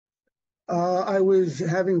I was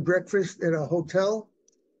having breakfast at a hotel,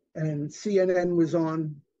 and CNN was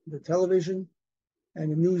on the television,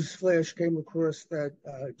 and a news flash came across that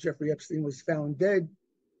Jeffrey Epstein was found dead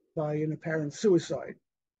by an apparent suicide.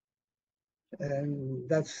 And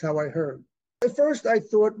that's how I heard. At first, I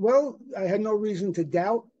thought, well, I had no reason to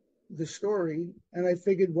doubt the story. And I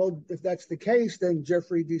figured, well, if that's the case, then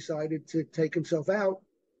Jeffrey decided to take himself out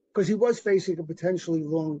because he was facing a potentially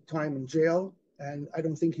long time in jail. And I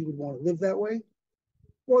don't think he would want to live that way.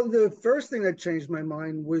 Well, the first thing that changed my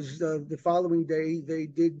mind was the following day they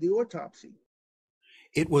did the autopsy.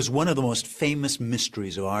 It was one of the most famous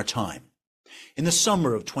mysteries of our time. In the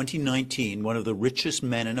summer of 2019, one of the richest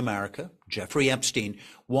men in America, Jeffrey Epstein,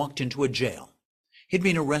 walked into a jail. He'd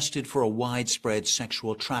been arrested for a widespread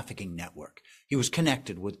sexual trafficking network. He was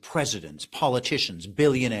connected with presidents, politicians,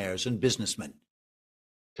 billionaires, and businessmen.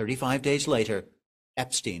 35 days later,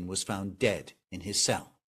 Epstein was found dead in his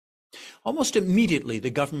cell. Almost immediately, the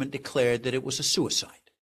government declared that it was a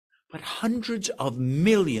suicide. But hundreds of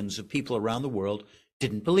millions of people around the world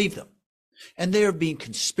didn't believe them. And there have been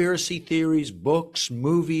conspiracy theories, books,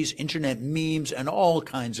 movies, internet memes, and all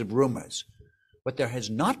kinds of rumors. What there has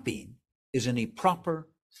not been is any proper,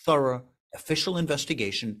 thorough, official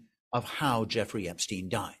investigation of how Jeffrey Epstein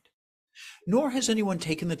died. Nor has anyone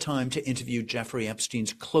taken the time to interview Jeffrey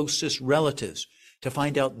Epstein's closest relatives to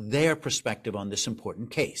find out their perspective on this important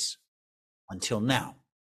case. Until now.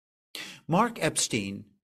 Mark Epstein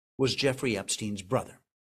was Jeffrey Epstein's brother.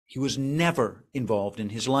 He was never involved in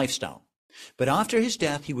his lifestyle. But after his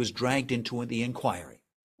death, he was dragged into the inquiry,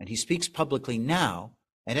 and he speaks publicly now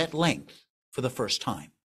and at length for the first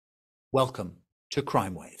time. Welcome to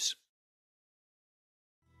Crime Waves.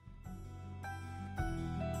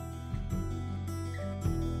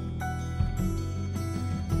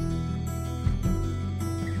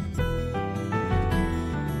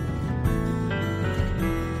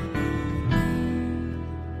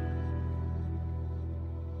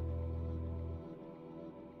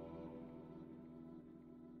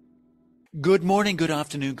 Good morning, good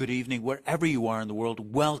afternoon, good evening, wherever you are in the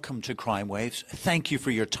world. Welcome to Crime Waves. Thank you for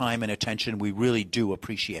your time and attention. We really do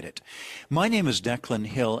appreciate it. My name is Declan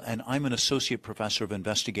Hill, and I'm an associate professor of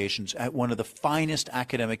investigations at one of the finest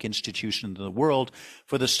academic institutions in the world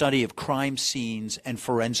for the study of crime scenes and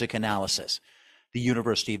forensic analysis, the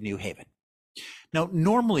University of New Haven. Now,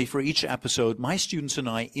 normally for each episode, my students and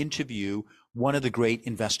I interview one of the great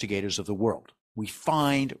investigators of the world. We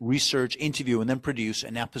find, research, interview, and then produce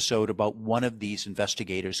an episode about one of these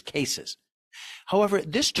investigators' cases. However,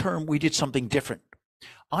 this term we did something different.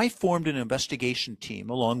 I formed an investigation team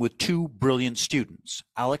along with two brilliant students,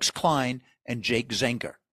 Alex Klein and Jake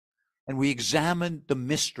Zenger, and we examined the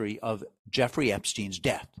mystery of Jeffrey Epstein's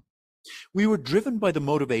death. We were driven by the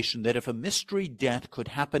motivation that if a mystery death could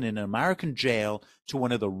happen in an American jail to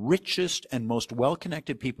one of the richest and most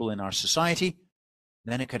well-connected people in our society,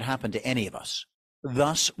 then it could happen to any of us.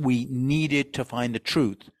 Thus, we needed to find the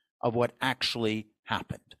truth of what actually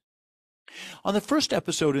happened. On the first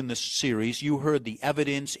episode in this series, you heard the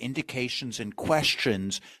evidence, indications, and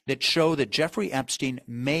questions that show that Jeffrey Epstein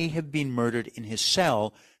may have been murdered in his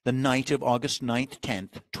cell the night of August 9th,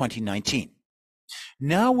 10th, 2019.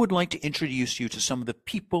 Now I would like to introduce you to some of the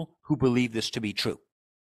people who believe this to be true.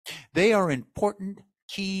 They are important,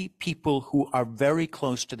 key people who are very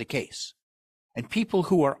close to the case, and people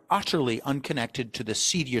who are utterly unconnected to the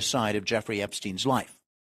seedier side of Jeffrey Epstein's life.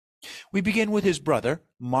 We begin with his brother,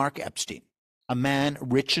 Mark Epstein, a man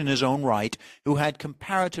rich in his own right who had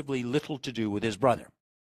comparatively little to do with his brother.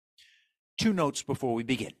 Two notes before we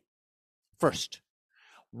begin. First,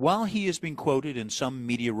 while he has been quoted in some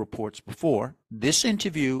media reports before, this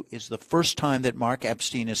interview is the first time that Mark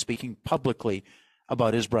Epstein is speaking publicly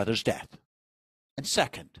about his brother's death. And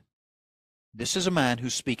second, this is a man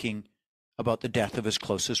who's speaking about the death of his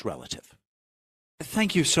closest relative.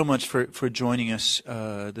 Thank you so much for joining us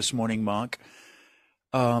this morning, Mark.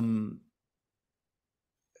 First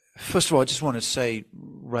of all, I just want to say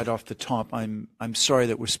right off the top, I'm sorry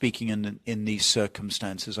that we're speaking in these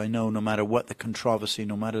circumstances. I know no matter what the controversy,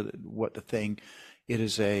 no matter what the thing, it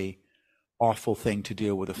is a awful thing to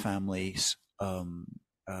deal with a family's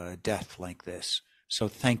death like this. So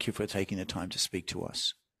thank you for taking the time to speak to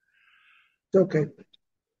us. Okay.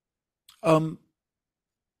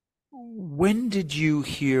 When did you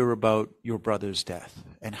hear about your brother's death,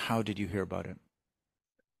 and how did you hear about it?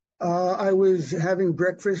 I was having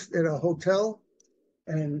breakfast at a hotel,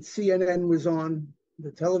 and CNN was on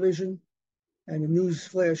the television, and a news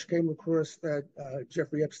flash came across that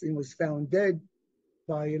Jeffrey Epstein was found dead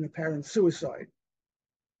by an apparent suicide.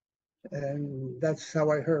 And that's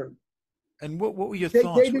how I heard. And what were your They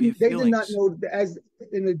thoughts? What were your didn't they did not feelings? know, as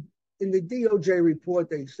in the DOJ report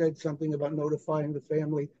they said something about notifying the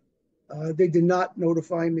family. They did not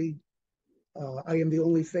notify me. I am the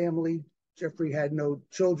only family. Jeffrey had no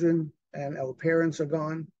children, and our parents are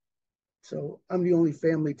gone. So I'm the only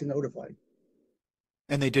family to notify.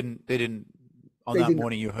 And they didn't, on They that did not.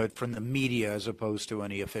 morning you heard from the media as opposed to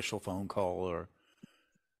any official phone call or,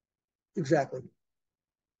 Exactly.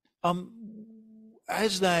 um,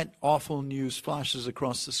 as that awful news flashes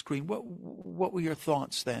across the screen, what were your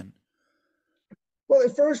thoughts then? Well,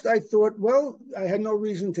 at first I thought, well, I had no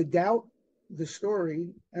reason to doubt the story.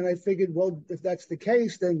 And I figured, well, if that's the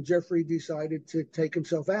case, then Jeffrey decided to take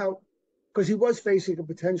himself out because he was facing a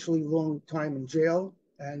potentially long time in jail.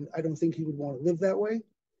 And I don't think he would want to live that way.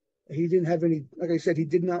 He didn't have any, like I said, he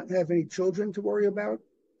did not have any children to worry about.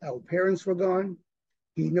 Our parents were gone.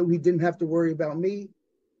 He knew he didn't have to worry about me.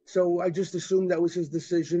 So I just assumed that was his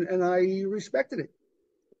decision and I respected it.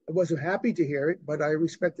 I wasn't happy to hear it, but I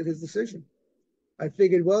respected his decision. I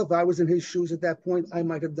figured, well, if I was in his shoes at that point, I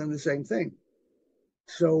might have done the same thing.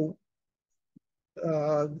 So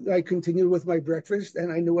I continued with my breakfast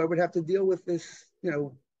and I knew I would have to deal with this,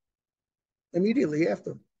 immediately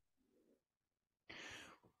after.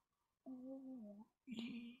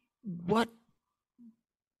 What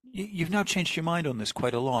you've now changed your mind on this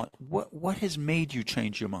quite a lot. What has made you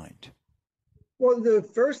change your mind? Well, the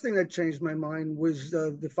first thing that changed my mind was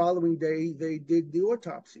the following day they did the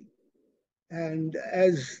autopsy. And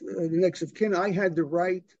as the next of kin, I had the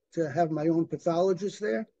right to have my own pathologist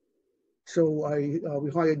there. So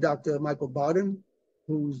we hired Dr. Michael Bodden,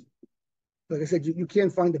 who's, like I said, you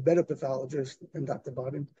can't find a better pathologist than Dr.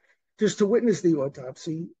 Bodden, just to witness the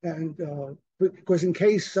autopsy. And because in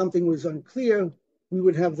case something was unclear, we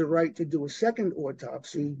would have the right to do a second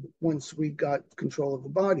autopsy once we got control of the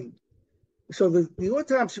body. So the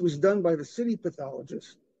autopsy was done by the city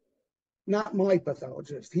pathologist, not my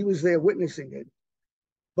pathologist. He was there witnessing it.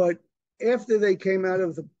 But after they came out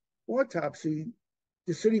of the autopsy,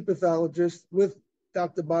 the city pathologist, with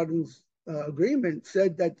Dr. Bodden's agreement,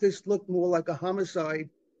 said that this looked more like a homicide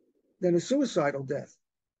than a suicidal death.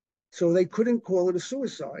 So they couldn't call it a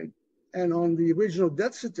suicide. And on the original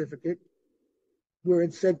death certificate, where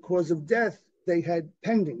it said cause of death, they had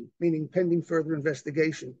pending, meaning pending further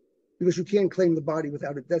investigation, because you can't claim the body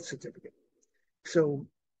without a death certificate. So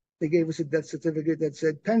they gave us a death certificate that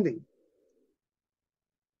said pending.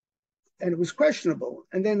 And it was questionable.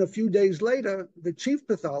 And then a few days later, the chief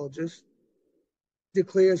pathologist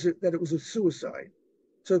declares that it was a suicide.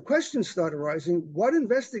 So questions start arising. What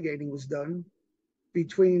investigating was done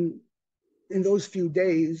between in those few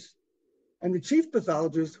days? And the chief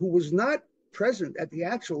pathologist, who was not present at the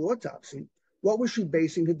actual autopsy, what was she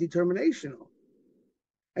basing her determination on?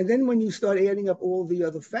 And then when you start adding up all the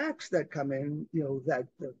other facts that come in, that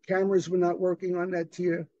the cameras were not working on that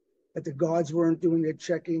tier, that the guards weren't doing their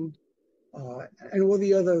checking, and all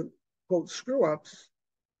the other, quote, screw ups,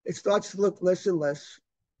 it starts to look less and less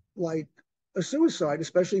like a suicide,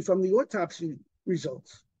 especially from the autopsy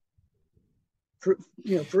results.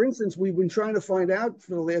 For instance, we've been trying to find out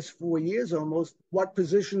for the last 4 years almost what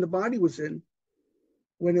position the body was in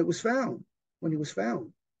when it was found, when he was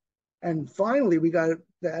found. And finally, we got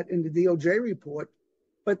that in the DOJ report,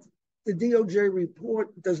 but the DOJ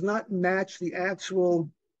report does not match the actual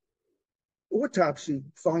autopsy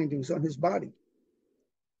findings on his body.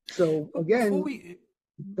 So Before again, we,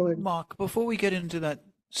 go ahead. Mark, before we get into that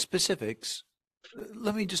specifics,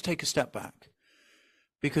 let me just take a step back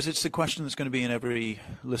because it's the question that's going to be in every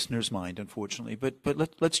listener's mind, unfortunately. But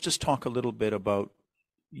let's just talk a little bit about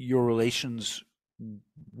your relations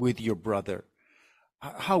with your brother.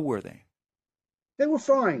 How were they? They were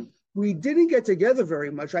fine. We didn't get together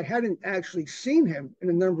very much. I hadn't actually seen him in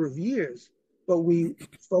a number of years, but we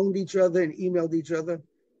phoned each other and emailed each other.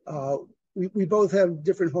 We both have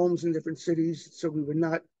different homes in different cities, so we were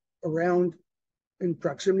not around in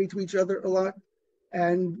proximity to each other a lot.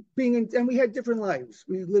 And we had different lives.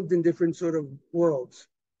 We lived in different sort of worlds.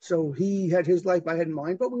 So he had his life, I had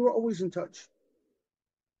mine, but we were always in touch.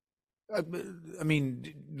 I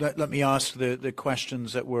mean, let me ask the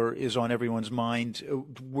questions that is on everyone's mind.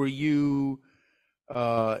 Were you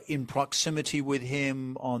in proximity with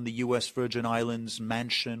him on the U.S. Virgin Islands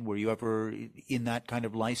mansion? Were you ever in that kind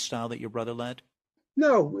of lifestyle that your brother led?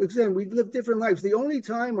 No, again, we lived different lives. The only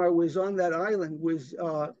time I was on that island was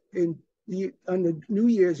on the New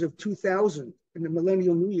Year's of 2000, in the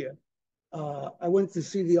Millennial New Year. I went to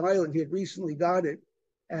see the island. He had recently got it,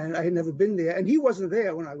 and I had never been there. And he wasn't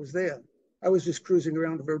there when I was there. I was just cruising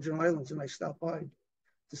around the Virgin Islands, and I stopped by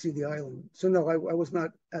to see the island. So no, I was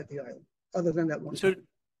not at the island, other than that one So time.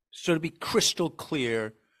 So to be crystal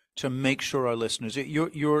clear, to make sure our listeners,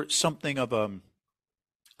 you're something of a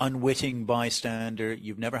unwitting bystander.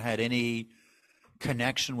 You've never had any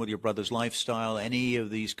connection with your brother's lifestyle, any of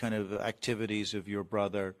these kind of activities of your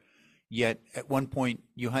brother. Yet at one point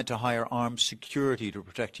you had to hire armed security to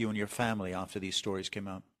protect you and your family after these stories came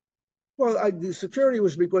out. Well, the security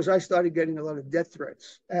was because I started getting a lot of death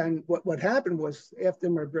threats. And what happened was after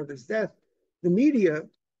my brother's death, the media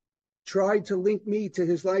tried to link me to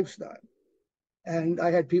his lifestyle. And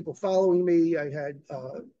I had people following me. I had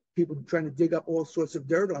people trying to dig up all sorts of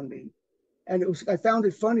dirt on me. And I found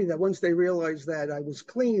it funny that once they realized that I was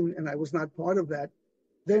clean and I was not part of that,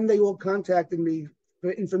 then they all contacted me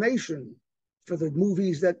for information for the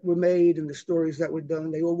movies that were made and the stories that were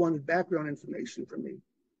done. They all wanted background information from me.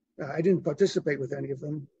 I didn't participate with any of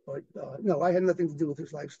them, but no, I had nothing to do with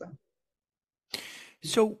his lifestyle.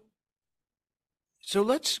 So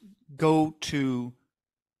let's go to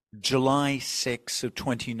July 6th of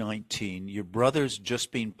 2019. Your brother's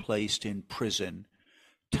just been placed in prison.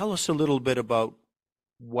 Tell us a little bit about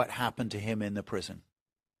what happened to him in the prison.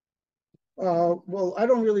 Well, I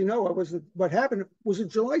don't really know. What happened. Was it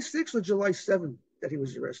July 6th or July 7th that he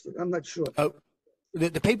was arrested? I'm not sure.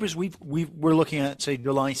 The papers we're looking at say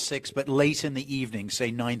July 6th, but late in the evening, say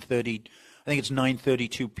 9:30. I think it's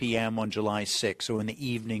 9:32 p.m. on July 6th, so in the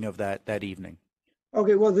evening of that evening.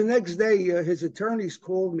 Okay, well, the next day, his attorneys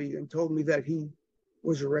called me and told me that he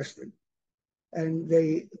was arrested. And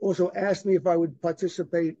they also asked me if I would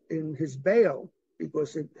participate in his bail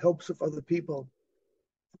because it helps if other people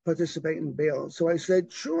participate in bail. So I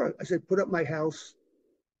said, sure. I said, put up my house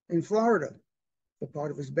in Florida for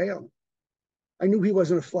part of his bail. I knew he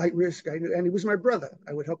wasn't a flight risk, and he was my brother.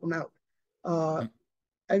 I would help him out.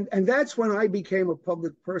 And that's when I became a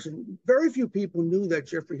public person. Very few people knew that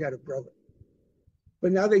Jeffrey had a brother.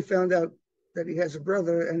 But now they found out that he has a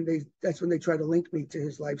brother, and that's when they try to link me to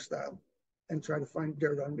his lifestyle and try to find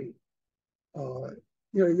dirt on me.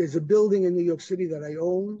 There's a building in New York City that I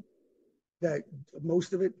own, that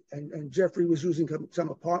most of it, and Jeffrey was using some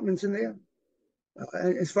apartments in there.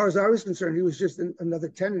 And as far as I was concerned, he was just another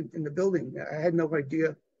tenant in the building. I had no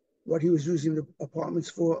idea what he was using the apartments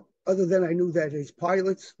for, other than I knew that his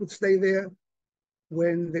pilots would stay there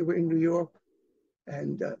when they were in New York,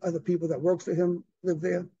 and other people that worked for him live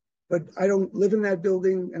there. But I don't live in that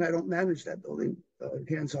building, and I don't manage that building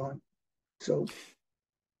hands-on. So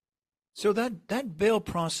that bail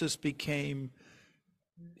process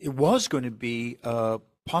was going to be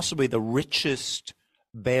possibly the richest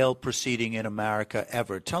bail proceeding in America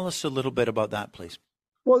ever. Tell us a little bit about that, please.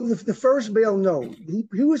 Well, the first bail, no.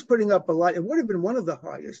 He was putting up a lot. It would have been one of the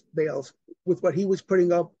highest bails with what he was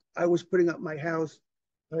putting up. I was putting up my house.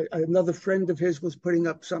 Another friend of his was putting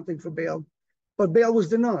up something for bail. But bail was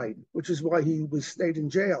denied, which is why he stayed in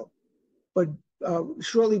jail. But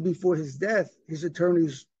shortly before his death, his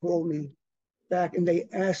attorneys called me back and they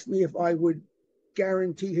asked me if I would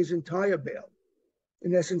guarantee his entire bail,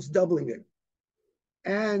 in essence, doubling it.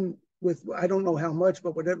 And with, I don't know how much,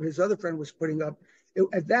 but whatever his other friend was putting up,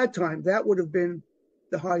 at that time, that would have been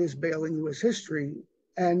the highest bail in U.S. history.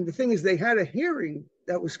 And the thing is, they had a hearing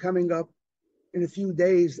that was coming up in a few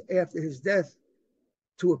days after his death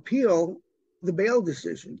to appeal the bail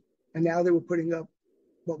decision. And now they were putting up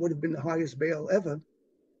what would have been the highest bail ever.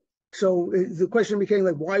 So the question became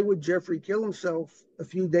like, why would Jeffrey kill himself a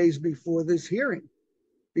few days before this hearing?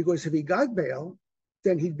 Because if he got bail,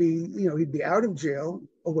 then he'd be out of jail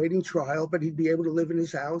awaiting trial, but he'd be able to live in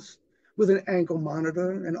his house with an ankle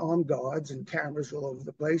monitor and armed guards and cameras all over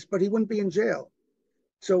the place, but he wouldn't be in jail.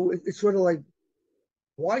 So it's sort of like,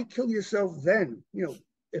 why kill yourself then?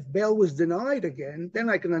 If bail was denied again, then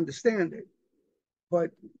I can understand it.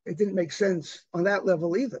 But it didn't make sense on that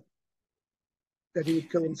level either, that he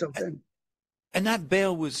would kill himself then. And that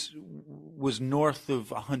bail was north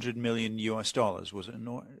of 100 million US dollars, was it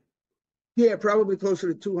not? Yeah, probably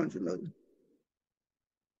closer to 200 million.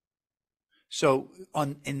 So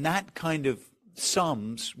in that kind of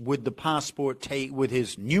sums, with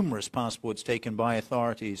his numerous passports taken by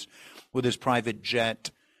authorities, with his private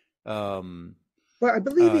jet. Well, I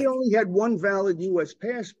believe he only had one valid U.S.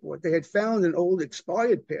 passport. They had found an old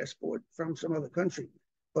expired passport from some other country,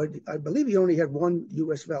 but I believe he only had one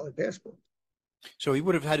U.S. valid passport. So he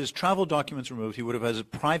would have had his travel documents removed. He would have had his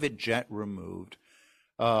private jet removed.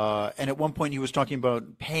 And at one point he was talking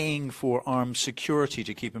about paying for armed security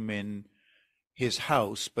to keep him in his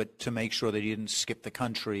house, but to make sure that he didn't skip the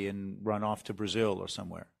country and run off to Brazil or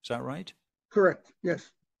somewhere. Is that right? Correct.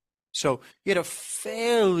 Yes. So he had a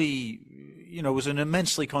fairly, it was an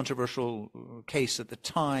immensely controversial case at the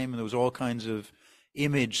time, and there was all kinds of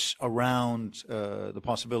image around the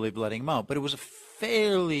possibility of letting him out, but it was a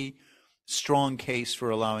fairly strong case for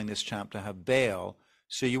allowing this chap to have bail.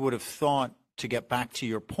 So you would have thought, to get back to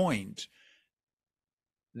your point,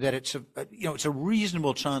 that it's a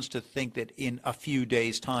reasonable chance to think that in a few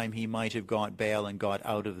days' time he might have got bail and got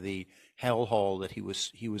out of the hellhole that he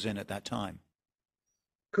was in at that time.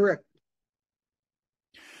 Correct.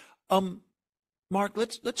 Mark,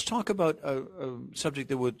 let's talk about a subject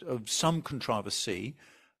that would of some controversy.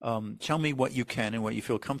 Tell me what you can and what you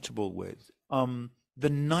feel comfortable with. The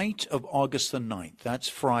night of August the 9th, that's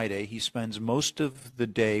Friday, he spends most of the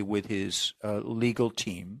day with his legal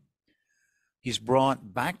team. He's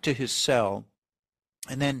brought back to his cell,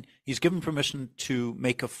 and then he's given permission to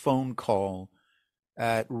make a phone call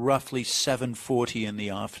at roughly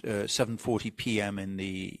 7:40 p.m. in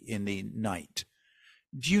the night.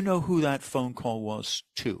 Do you know who that phone call was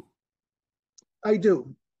to? I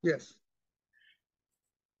do, yes.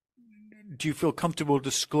 Do you feel comfortable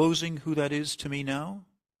disclosing who that is to me now?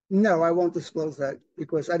 No, I won't disclose that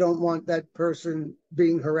because I don't want that person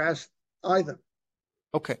being harassed either.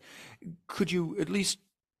 Okay. Could you at least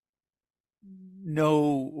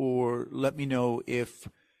know or let me know if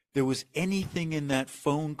there was anything in that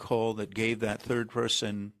phone call that gave that third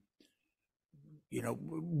person,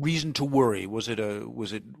 reason to worry? Was it a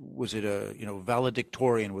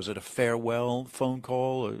valedictorian? Was it a farewell phone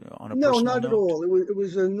call or on a No, personal not at note? all. It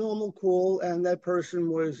was a normal call, and that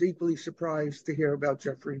person was equally surprised to hear about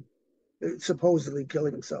Jeffrey supposedly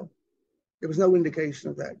killing himself. There was no indication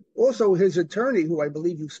of that. Also, his attorney, who I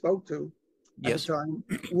believe you spoke to at Yes. the time,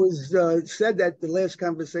 said that the last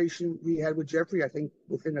conversation he had with Jeffrey, I think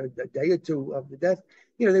within a day or two of the death,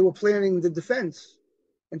 they were planning the defense,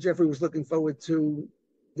 and Jeffrey was looking forward to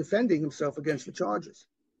defending himself against the charges.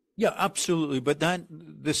 Yeah, absolutely. But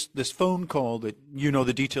this phone call that you know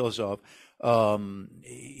the details of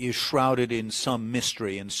is shrouded in some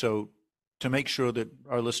mystery, and so to make sure that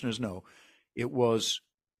our listeners know, it was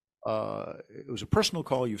a personal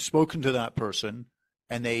call. You've spoken to that person,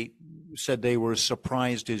 and they said they were as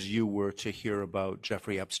surprised as you were to hear about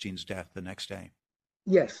Jeffrey Epstein's death the next day.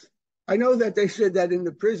 Yes. I know that they said that in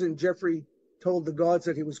the prison, Jeffrey told the guards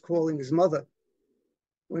that he was calling his mother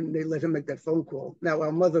when they let him make that phone call. Now,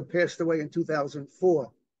 our mother passed away in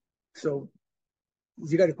 2004. So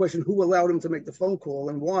you got to question who allowed him to make the phone call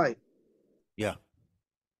and why. Yeah.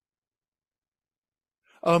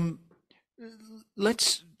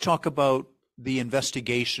 Let's talk about the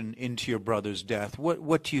investigation into your brother's death.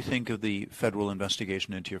 What do you think of the federal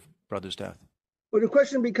investigation into your brother's death? Well, the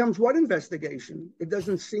question becomes, what investigation? It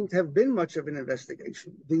doesn't seem to have been much of an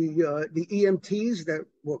investigation. The EMTs that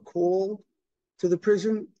were called to the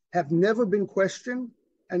prison have never been questioned,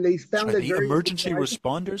 and they found that the emergency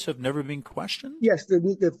responders have never been questioned? Yes,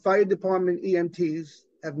 the fire department EMTs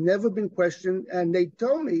have never been questioned, and they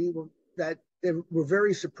told me that they were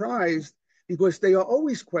very surprised because they are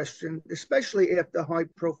always questioned, especially after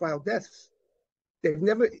high-profile deaths.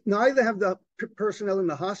 Neither have the personnel in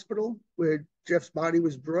the hospital where Jeff's body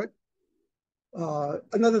was brought.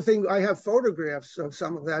 Another thing, I have photographs of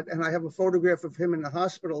some of that, and I have a photograph of him in the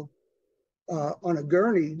hospital on a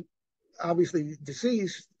gurney, obviously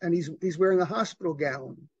deceased, and he's wearing a hospital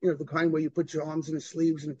gown, the kind where you put your arms in the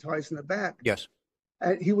sleeves and it ties in the back. Yes.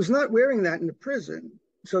 And he was not wearing that in the prison.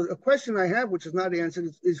 So a question I have, which is not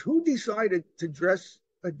answered, is who decided to dress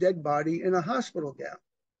a dead body in a hospital gown?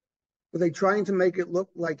 Were they trying to make it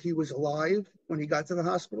look like he was alive when he got to the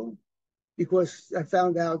hospital? Because I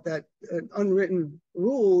found out that an unwritten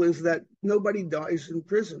rule is that nobody dies in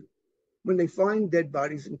prison. When they find dead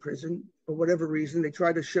bodies in prison, for whatever reason, they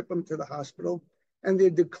try to ship them to the hospital, and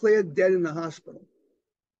they're declared dead in the hospital.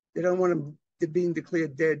 They don't want them being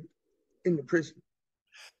declared dead in the prison.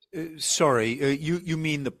 Sorry, you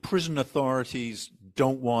mean the prison authorities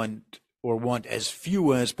don't want or want as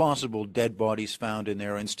few as possible dead bodies found in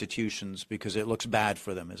their institutions because it looks bad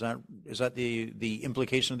for them? Is that the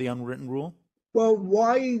implication of the unwritten rule? Well,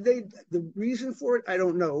 the reason for it, I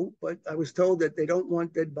don't know, but I was told that they don't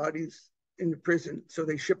want dead bodies in the prison, so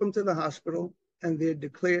they ship them to the hospital, and they're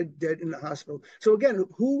declared dead in the hospital. So again,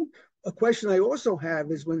 a question I also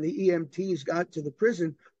have is when the EMTs got to the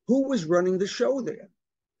prison, who was running the show there?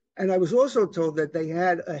 And I was also told that they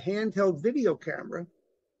had a handheld video camera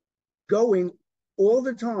going all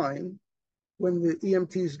the time when the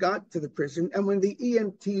EMTs got to the prison. And when the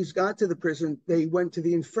EMTs got to the prison, they went to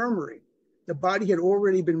the infirmary. The body had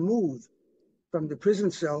already been moved from the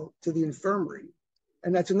prison cell to the infirmary.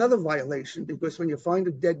 And that's another violation, because when you find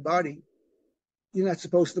a dead body, you're not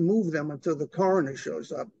supposed to move them until the coroner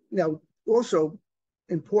shows up. Now, also,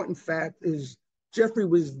 important fact is Jeffrey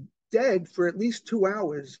was dead for at least 2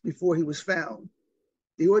 hours before he was found.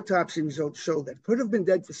 The autopsy results show that could have been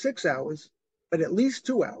dead for 6 hours, but at least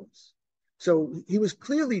 2 hours. So he was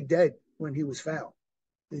clearly dead when he was found.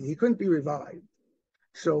 He couldn't be revived.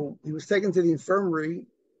 So he was taken to the infirmary.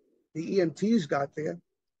 The EMTs got there.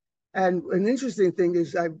 And an interesting thing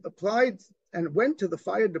is I applied and went to the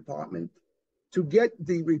fire department to get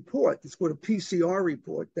the report. It's called a PCR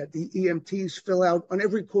report that the EMTs fill out on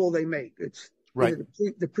every call they make. It's Right.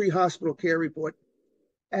 the pre-hospital care report.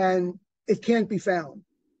 And it can't be found.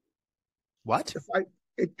 What?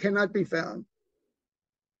 It cannot be found.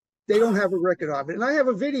 They don't have a record of it. And I have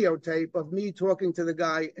a videotape of me talking to the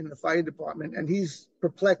guy in the fire department, and he's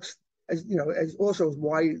perplexed as also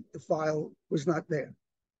why the file was not there.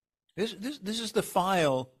 This is the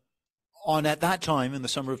file on, at that time in the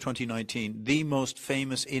summer of 2019, the most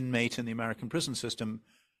famous inmate in the American prison system,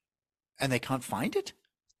 and they can't find it?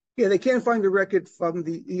 Yeah, they can't find the record from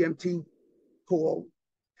the EMT call.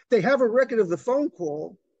 They have a record of the phone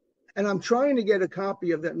call, and I'm trying to get a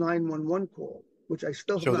copy of that 911 call, which I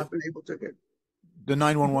still have not been able to get. The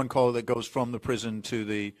 911 call that goes from the prison to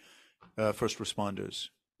the first responders.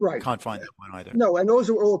 Right. Can't find that one either. No, and those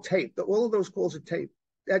are all taped. All of those calls are taped.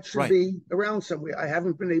 That should be around somewhere. I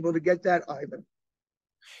haven't been able to get that either.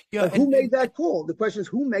 Yeah. But who made that call? The question is,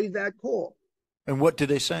 who made that call? And what did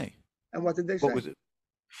they say? And what did they say? What was it?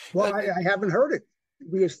 Well, I haven't heard it.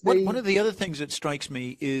 Because one of the other things that strikes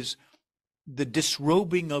me is the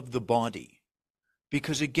disrobing of the body.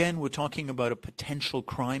 Because again, we're talking about a potential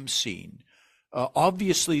crime scene.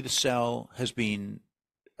 Obviously, the cell has been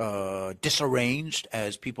disarranged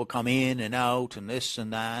as people come in and out and this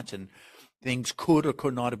and that, and things could or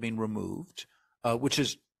could not have been removed, which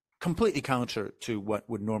is completely counter to what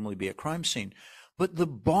would normally be a crime scene. But the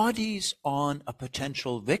bodies on a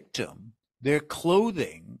potential victim, their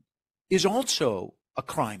clothing, is also a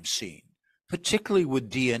crime scene, particularly with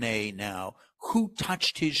DNA now. Who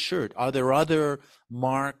touched his shirt? Are there other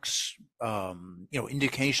marks,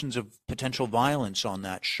 indications of potential violence on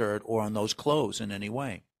that shirt or on those clothes in any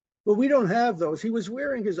way? Well, we don't have those. He was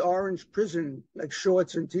wearing his orange prison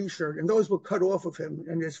shorts and T-shirt, and those were cut off of him.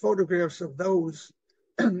 And there's photographs of those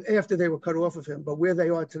after they were cut off of him. But where they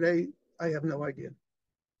are today, I have no idea.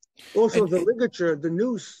 Also, the ligature, the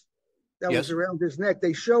noose that was around his neck,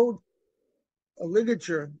 they showed a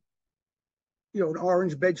ligature, an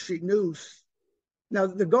orange bedsheet noose. Now,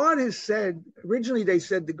 the guard has said, originally they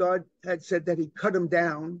said the guard had said that he cut him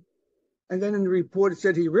down. And then in the report, it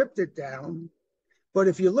said he ripped it down. But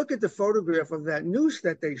if you look at the photograph of that noose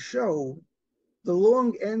that they show, the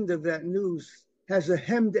long end of that noose has a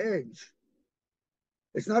hemmed edge.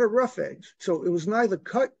 It's not a rough edge. So it was neither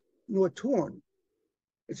cut nor torn.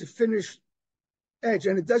 It's a finished edge.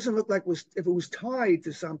 And it doesn't look like if it was tied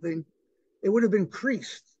to something, it would have been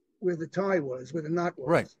creased where the tie was, where the knot was.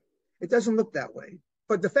 Right. It doesn't look that way.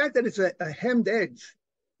 But the fact that it's a hemmed edge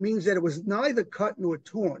means that it was neither cut nor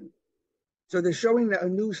torn. So they're showing that a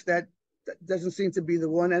noose that doesn't seem to be the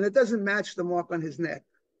one, and it doesn't match the mark on his neck.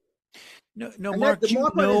 No, Mark,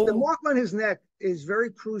 the mark on his neck is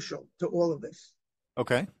very crucial to all of this.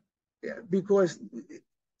 Okay. Yeah, because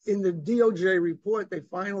in the DOJ report, they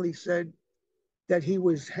finally said that he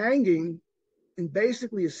was hanging in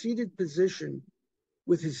basically a seated position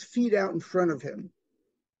with his feet out in front of him.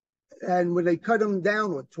 And when they cut him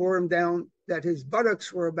down or tore him down, that his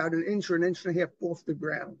buttocks were about an inch or an inch and a half off the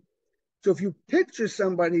ground. So if you picture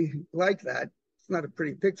somebody like that, it's not a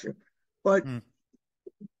pretty picture, but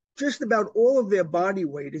just about all of their body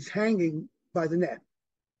weight is hanging by the neck.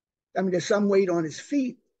 I mean, there's some weight on his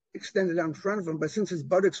feet extended out in front of him, but since his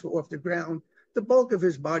buttocks were off the ground, the bulk of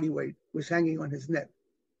his body weight was hanging on his neck.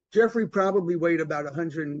 Jeffrey probably weighed about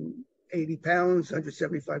 180 pounds,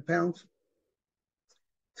 175 pounds.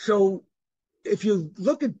 So if you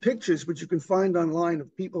look at pictures, which you can find online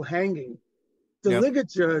of people hanging, the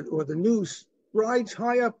ligature or the noose rides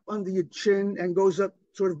high up under your chin and goes up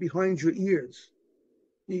sort of behind your ears.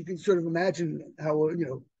 You can sort of imagine how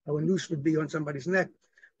a noose would be on somebody's neck.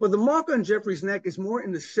 But the mark on Jeffrey's neck is more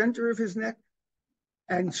in the center of his neck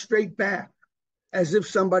and straight back, as if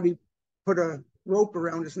somebody put a rope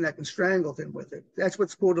around his neck and strangled him with it. That's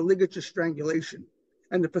what's called a ligature strangulation.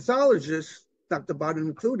 And the pathologists, Dr. Bodden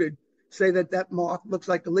included, say that mark looks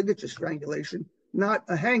like a ligature strangulation, not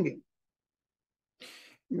a hanging.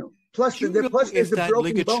 Plus, if that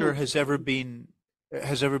ligature has ever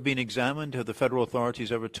been examined? Have the federal authorities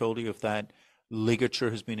ever told you if that ligature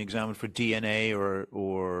has been examined for DNA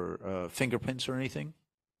or fingerprints or anything?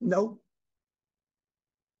 No.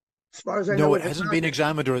 As far as I know, no, it hasn't been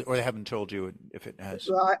examined, or they haven't told you if it has.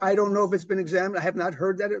 I don't know if it's been examined. I have not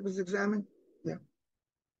heard that it was examined. Yeah.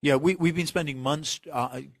 Yeah, we've been spending months,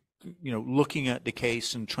 looking at the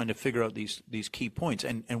case and trying to figure out these key points,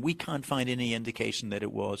 and we can't find any indication that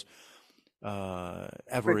it was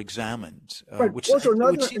ever Right. examined, Right. which Also,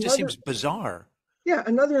 just seems bizarre. yeah,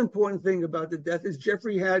 another important thing about the death is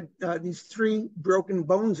Jeffrey had these three broken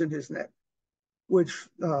bones in his neck, which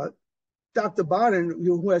Dr. Bodden,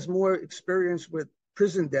 who has more experience with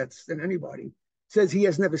prison deaths than anybody, says he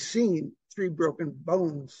has never seen three broken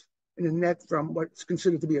bones in a neck from what's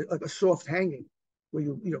considered to be like a soft hanging, where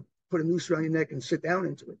you put a noose around your neck and sit down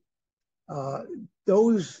into it.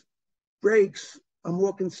 Those breaks are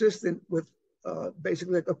more consistent with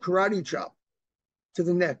basically like a karate chop to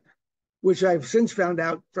the neck, which I've since found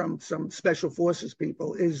out from some special forces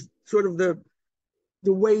people is sort of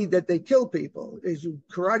the way that they kill people is you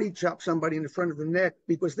karate chop somebody in the front of the neck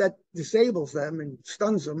because that disables them and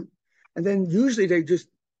stuns them. And then usually they just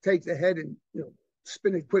take the head and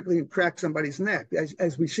spin it quickly and crack somebody's neck,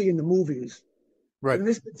 as we see in the movies. But Right. in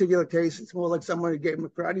this particular case, it's more like somebody gave him a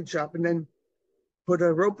karate chop and then put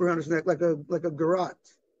a rope around his neck like a garrote.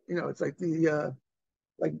 It's like the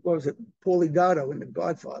like what was it, Paulie Gatto in The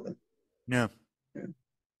Godfather. Yeah. Yeah.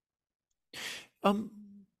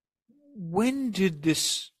 When did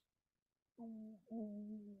this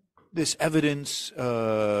evidence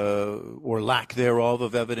or lack thereof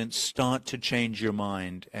of evidence start to change your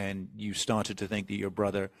mind, and you started to think that your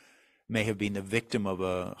brother may have been the victim of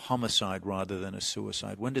a homicide rather than a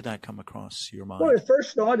suicide? When did that come across your mind? Well, it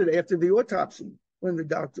first started after the autopsy, when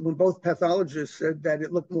both pathologists said that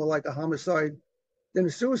it looked more like a homicide than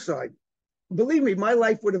a suicide. Believe me, my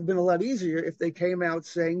life would have been a lot easier if they came out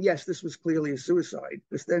saying, yes, this was clearly a suicide,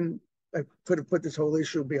 because then I could have put this whole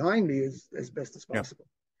issue behind me as best as possible.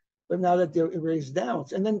 Yeah. But now that they raised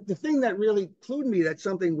doubts. And then the thing that really clued me that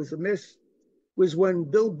something was amiss was when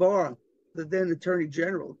Bill Barr, the then Attorney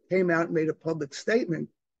General, came out and made a public statement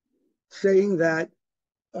saying that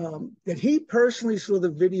he personally saw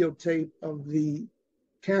the videotape of the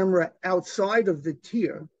camera outside of the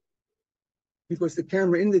tier because the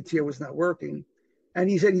camera in the tier was not working. And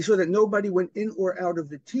he said he saw that nobody went in or out of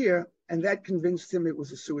the tier, and that convinced him it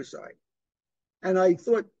was a suicide. And I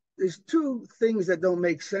thought there's two things that don't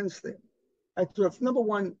make sense there. I thought, number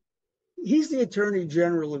one, he's the Attorney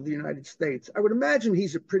General of the United States. I would imagine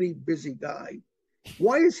he's a pretty busy guy.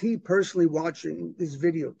 Why is he personally watching this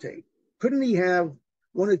videotape? Couldn't he have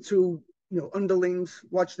one or two, underlings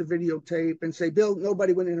watch the videotape and say, Bill,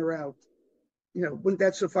 nobody went in or out? Wouldn't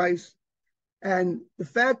that suffice? And the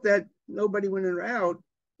fact that nobody went in or out,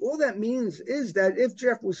 all that means is that if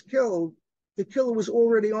Jeff was killed, the killer was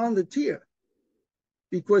already on the tier,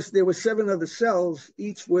 because there were 7 other cells,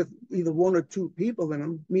 each with either 1 or 2 people in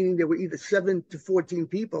them, meaning there were either 7 to 14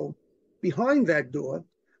 people behind that door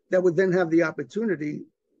that would then have the opportunity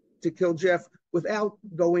to kill Jeff without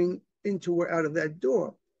going into or out of that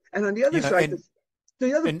door. And on the other side,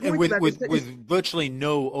 the other point with virtually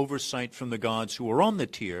no oversight from the guards who were on the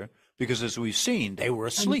tier, because as we've seen, they were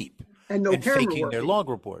asleep and no camera faking working. Their log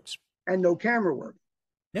reports. And no camera work.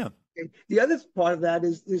 Yeah. Okay. The other part of that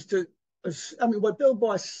is what Bill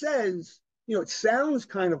Barr says, it sounds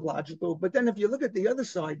kind of logical, but then if you look at the other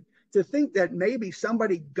side, to think that maybe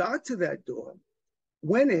somebody got to that door,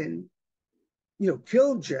 went in,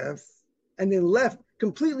 killed Jeff, and then left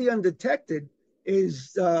completely undetected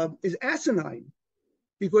is asinine,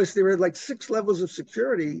 because there are like 6 levels of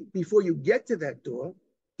security before you get to that door,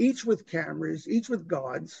 each with cameras, each with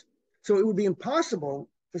guards. So it would be impossible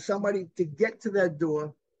for somebody to get to that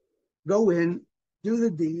door, go in, do the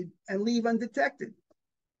deed, and leave undetected.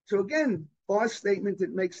 So again, Barr's statement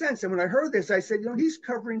didn't make sense. And when I heard this, I said, he's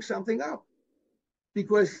covering something up,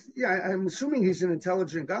 because I'm assuming he's an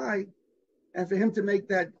intelligent guy. And for him to make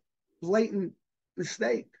that blatant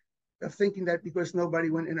mistake of thinking that because nobody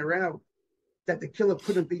went in or out, that the killer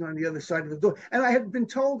couldn't be on the other side of the door. And I had been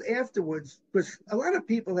told afterwards, because a lot of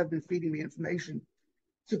people have been feeding me information,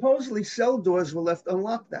 supposedly cell doors were left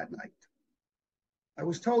unlocked that night. I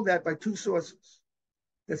was told that by 2 sources,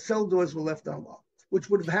 that cell doors were left unlocked, which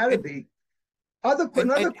would have had to be.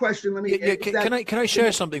 Another question. Let me. Can I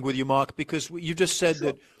share something with you, Mark? Because you just said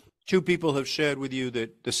that 2 people have shared with you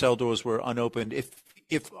that the cell doors were unopened.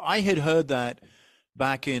 If I had heard that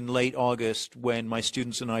back in late August when my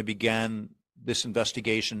students and I began this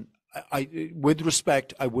investigation, with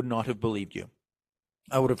respect, I would not have believed you.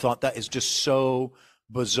 I would have thought that is just so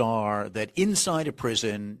bizarre that inside a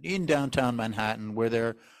prison in downtown Manhattan, where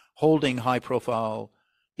they're holding high-profile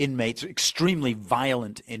inmates, extremely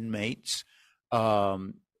violent inmates,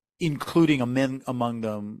 including among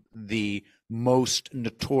them the most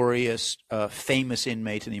notorious, famous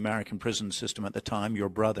inmate in the American prison system at the time, your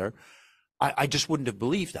brother, I just wouldn't have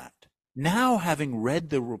believed that. Now, having read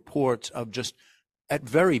the reports of just, at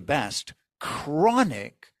very best,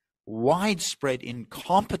 chronic, widespread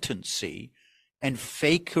incompetency and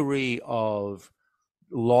fakery of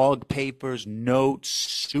log papers, notes,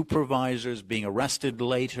 supervisors being arrested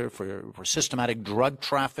later for systematic drug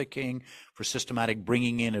trafficking, for systematic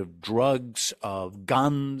bringing in of drugs, of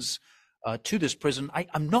guns to this prison, I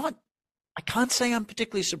can't say I'm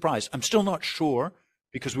particularly surprised. I'm still not sure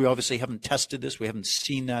because we obviously haven't tested this. We haven't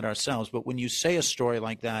seen that ourselves. But when you say a story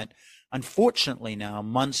like that, unfortunately now,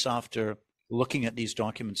 months after looking at these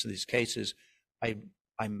documents of these cases,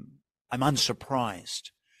 I'm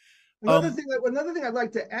unsurprised. Another thing I'd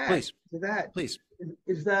like to add please, to that please.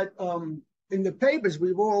 is that in the papers,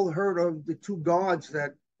 we've all heard of the two guards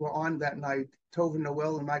that were on that night, Tova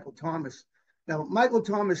Noel and Michael Thomas. Now, Michael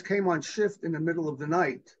Thomas came on shift in the middle of the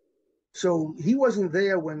night, so he wasn't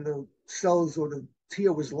there when the cells or the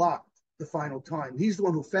tier was locked the final time. He's the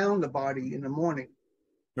one who found the body in the morning.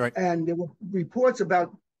 Right. And there were reports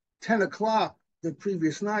about 10 o'clock the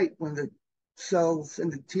previous night when the cells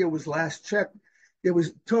and the tier was last checked. There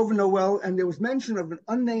was Tova Noel, and there was mention of an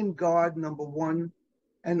unnamed guard number 1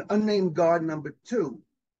 and unnamed guard number 2.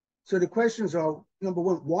 So the questions are, number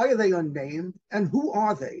 1, why are they unnamed, and who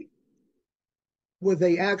are they? Were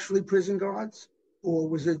they actually prison guards, or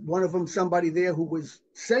was it one of them somebody there who was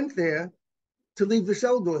sent there to leave the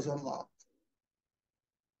cell doors unlocked?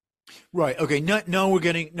 Right. Okay. Now we're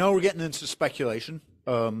getting into speculation.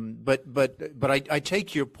 But I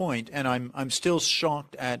take your point, and I'm still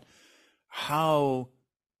shocked at how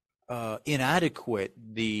inadequate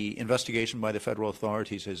the investigation by the federal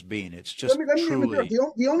authorities has been. It's just truly.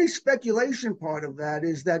 The only speculation part of that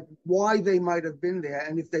is that why they might have been there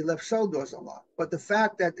and if they left cell doors unlocked. But the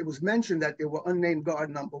fact that it was mentioned that there were unnamed guard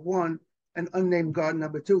number 1 and unnamed guard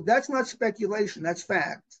number 2, that's not speculation, that's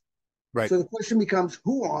fact. Right. So the question becomes,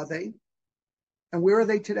 who are they and where are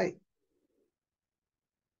they today?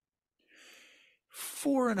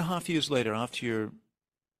 4.5 years later, after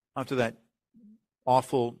that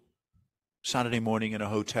awful Saturday morning in a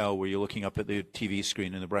hotel where you're looking up at the TV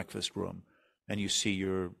screen in the breakfast room and you see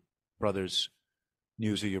your brother's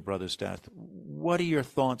news of your brother's death, what are your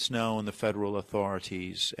thoughts now on the federal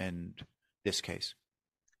authorities and this case?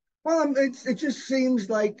 Well, it just seems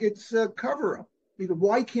like it's a cover-up.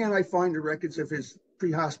 Why can't I find the records of his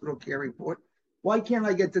pre-hospital care report? Why can't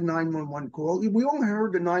I get the 911 call? We all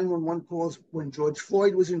heard the 911 calls when George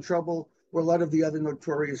Floyd was in trouble, or a lot of the other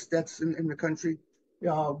notorious deaths in the country.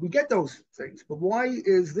 We get those things, but why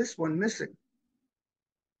is this one missing?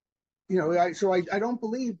 I don't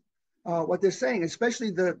believe what they're saying,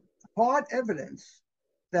 especially the hard evidence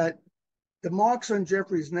that the marks on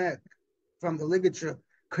Jeffrey's neck from the ligature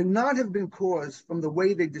could not have been caused from the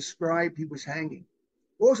way they described he was hanging.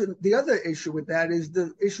 Also, the other issue with that is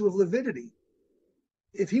the issue of lividity.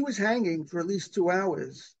 If he was hanging for at least 2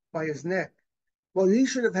 hours by his neck, well, he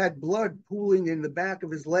should have had blood pooling in the back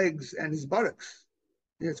of his legs and his buttocks.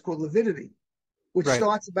 It's called lividity, which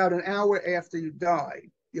starts about an hour after you die.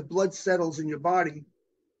 Your blood settles in your body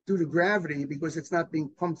due to gravity because it's not being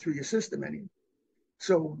pumped through your system anymore.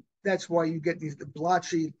 So that's why you get the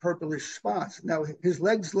blotchy, purplish spots. Now, his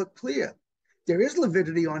legs look clear. There is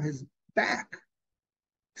lividity on his back.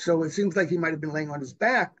 So it seems like he might have been laying on his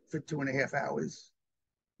back for 2.5 hours.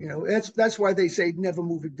 That's why they say never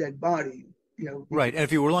move a dead body. Right. And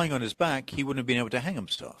if he were lying on his back, he wouldn't have been able to hang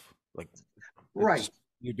himself. Right.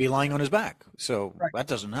 You'd be lying on his back. So that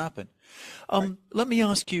doesn't happen. Let me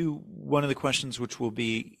ask you one of the questions which will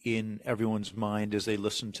be in everyone's mind as they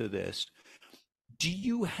listen to this. Do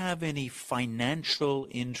you have any financial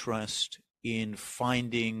interest in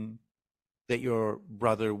finding that your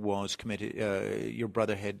brother was committed, your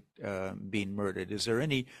brother had been murdered? Is there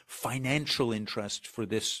any financial interest for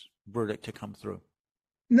this verdict to come through?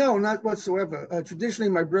 No, not whatsoever.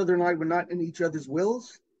 Traditionally, my brother and I were not in each other's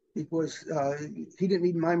wills because he didn't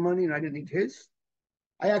need my money and I didn't need his.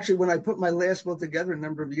 When I put my last will together a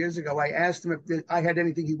number of years ago, I asked him if I had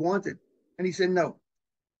anything he wanted, and he said no.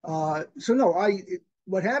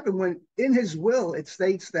 What happened when in his will, it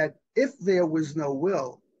states that if there was no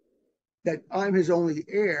will, that I'm his only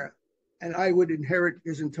heir and I would inherit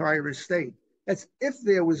his entire estate. That's if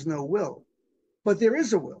there was no will. But there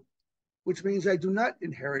is a will, which means I do not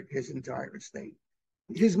inherit his entire estate.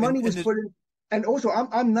 His money was put in, and also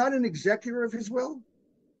I'm not an executor of his will.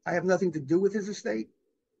 I have nothing to do with his estate.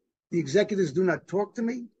 The executors do not talk to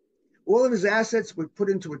me. All of his assets were put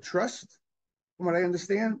into a trust, from what I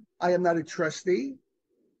understand. I am not a trustee.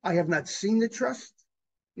 I have not seen the trust.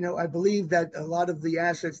 I believe that a lot of the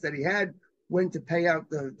assets that he had went to pay out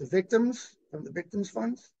the victims from the victims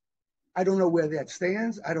funds. I don't know where that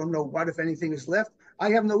stands. I don't know what, if anything, is left. I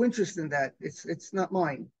have no interest in that. It's not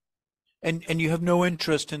mine. And you have no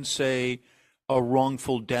interest in, say, a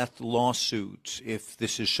wrongful death lawsuit if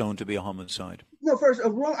this is shown to be a homicide? No, first,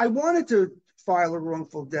 I wanted to file a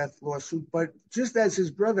wrongful death lawsuit, but just as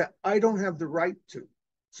his brother, I don't have the right to,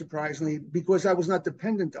 surprisingly, because I was not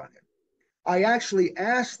dependent on it. I actually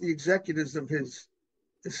asked the executors of his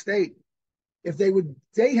estate if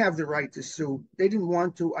they have the right to sue. They didn't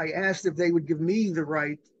want to. I asked if they would give me the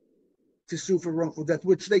right to sue for wrongful death,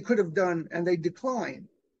 which they could have done, and they declined.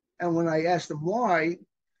 And when I asked them why,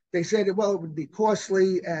 they said, well, it would be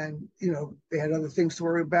costly, and they had other things to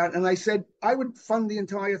worry about. And I said I would fund the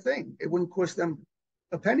entire thing. It wouldn't cost them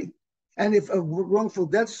a penny. And if a wrongful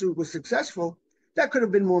death suit was successful, that could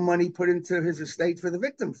have been more money put into his estate for the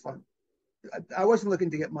victim fund. I wasn't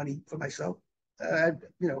looking to get money for myself. I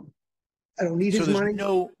don't need his money.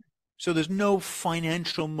 So there's no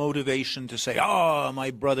financial motivation to say, oh,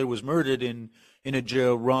 my brother was murdered in a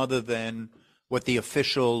jail, rather than what the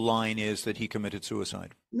official line is, that he committed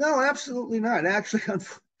suicide. No, absolutely not. Actually,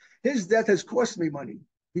 his death has cost me money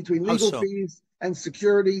between legal fees and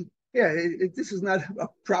security. Yeah, this is not a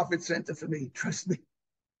profit center for me. Trust me.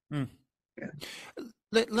 Mm. Yeah.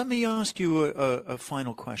 Let me ask you a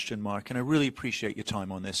final question, Mark, and I really appreciate your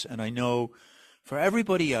time on this. And I know for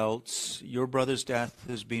everybody else, your brother's death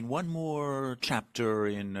has been one more chapter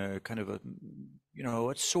in a kind of a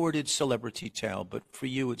sordid celebrity tale, but for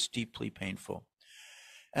you, it's deeply painful.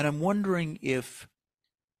 And I'm wondering if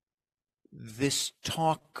this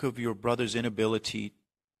talk of your brother's inability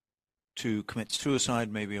to commit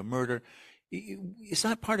suicide, maybe a murder, is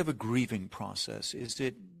that part of a grieving process?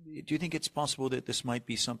 Do you think it's possible that this might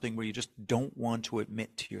be something where you just don't want to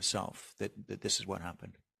admit to yourself that this is what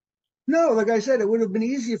happened? No, like I said, it would have been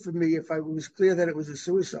easier for me if it was clear that it was a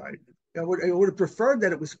suicide. I would have preferred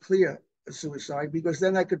that it was clear a suicide, because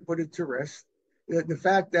then I could put it to rest. The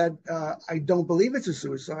fact that I don't believe it's a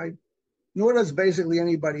suicide, nor does basically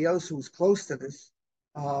anybody else who's close to this.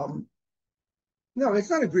 No, it's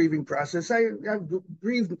not a grieving process. I've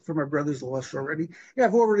grieved for my brother's loss already. Yeah,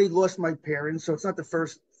 I've already lost my parents, so it's not the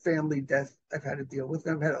first family death I've had to deal with.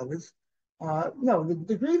 I've had others. No,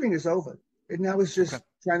 the grieving is over. And now it's just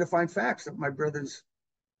trying to find facts of my brother's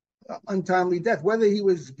untimely death. Whether he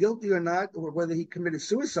was guilty or not, or whether he committed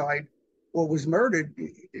suicide or was murdered,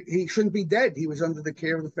 he shouldn't be dead. He was under the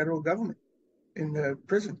care of the federal government in the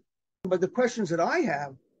prison. But the questions that I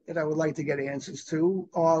have that I would like to get answers to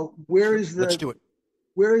are, Let's do it.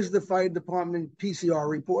 Where is the fire department PCR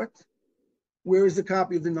report? Where is the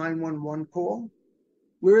copy of the 911 call?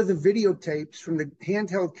 Where are the videotapes from the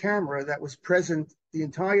handheld camera that was present the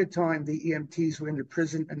entire time the EMTs were in the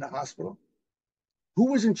prison and the hospital?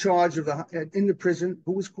 Who was in charge of in the prison?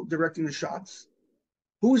 Who was directing the shots?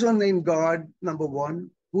 Who was unnamed guard number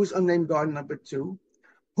one? Who was unnamed guard number two?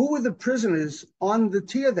 Who were the prisoners on the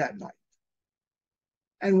tier that night?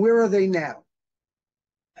 And where are they now?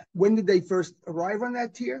 When did they first arrive on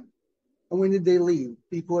that tier? And when did they leave?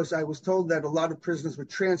 Because I was told that a lot of prisoners were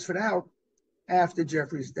transferred out after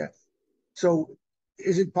Jeffrey's death. So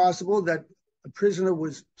is it possible that a prisoner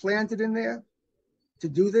was planted in there to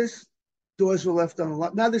do this? Doors were left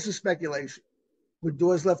unlocked. Now this is speculation. Were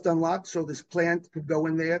doors left unlocked so this plant could go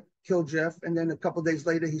in there, kill Jeff, and then a couple of days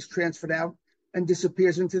later he's transferred out and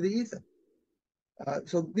disappears into the ether?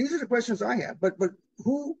 So these are the questions I have. But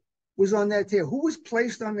who was on that tier? Who was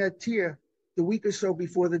placed on that tier the week or so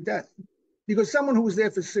before the death? Because someone who was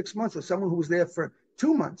there for 6 months, or someone who was there for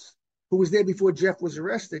 2 months, who was there before Jeff was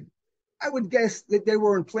arrested, I would guess that they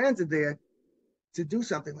weren't planted there to do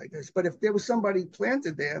something like this. But if there was somebody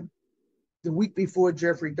planted there the week before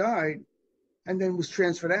Jeffrey died and then was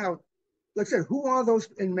transferred out, like I said, who are those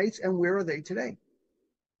inmates and where are they today?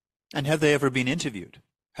 And have they ever been interviewed?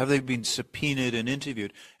 Have they been subpoenaed and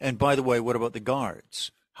interviewed? And by the way, what about the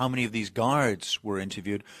guards? How many of these guards were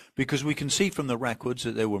interviewed? Because we can see from the records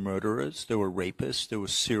that there were murderers, there were rapists, there were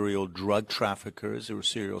serial drug traffickers, there were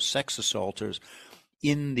serial sex assaulters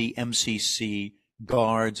in the MCC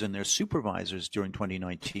guards and their supervisors during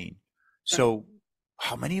 2019. So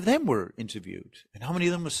how many of them were interviewed? And how many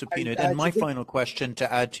of them were subpoenaed? And my final question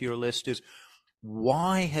to add to your list is,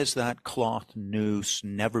 why has that cloth noose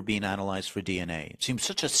never been analyzed for DNA? It seems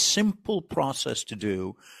such a simple process to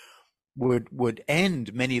do, would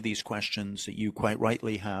end many of these questions that you quite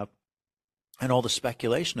rightly have, and all the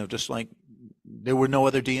speculation of just like there were no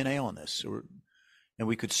other DNA on this, and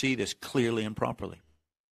we could see this clearly and properly.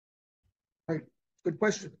 Right. Good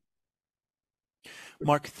question.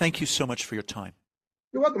 Mark, thank you so much for your time.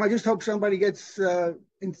 You're welcome. I just hope somebody gets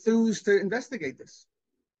enthused to investigate this.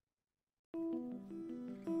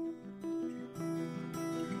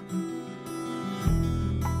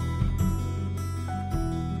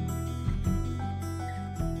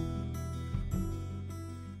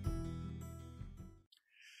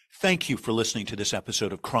 Thank you for listening to this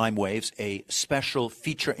episode of Crime Waves, a special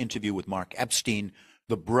feature interview with Mark Epstein,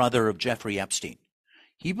 the brother of Jeffrey Epstein.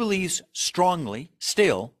 He believes strongly,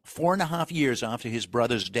 still, 4.5 years after his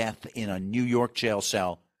brother's death in a New York jail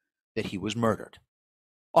cell, that he was murdered.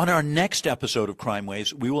 On our next episode of Crime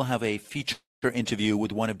Waves, we will have a feature interview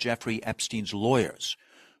with one of Jeffrey Epstein's lawyers,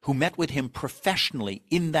 who met with him professionally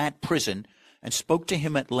in that prison and spoke to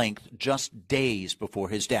him at length just days before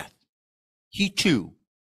his death. He, too,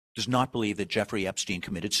 does not believe that Jeffrey Epstein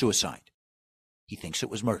committed suicide. He thinks it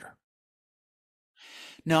was murder.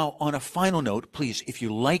 Now, on a final note, please, if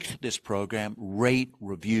you liked this program, rate,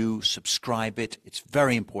 review, subscribe it. It's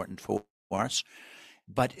very important for us.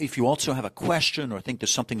 But if you also have a question or think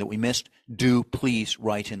there's something that we missed, do please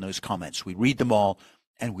write in those comments. We read them all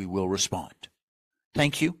and we will respond.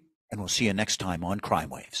 Thank you, and we'll see you next time on Crime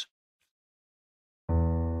Waves.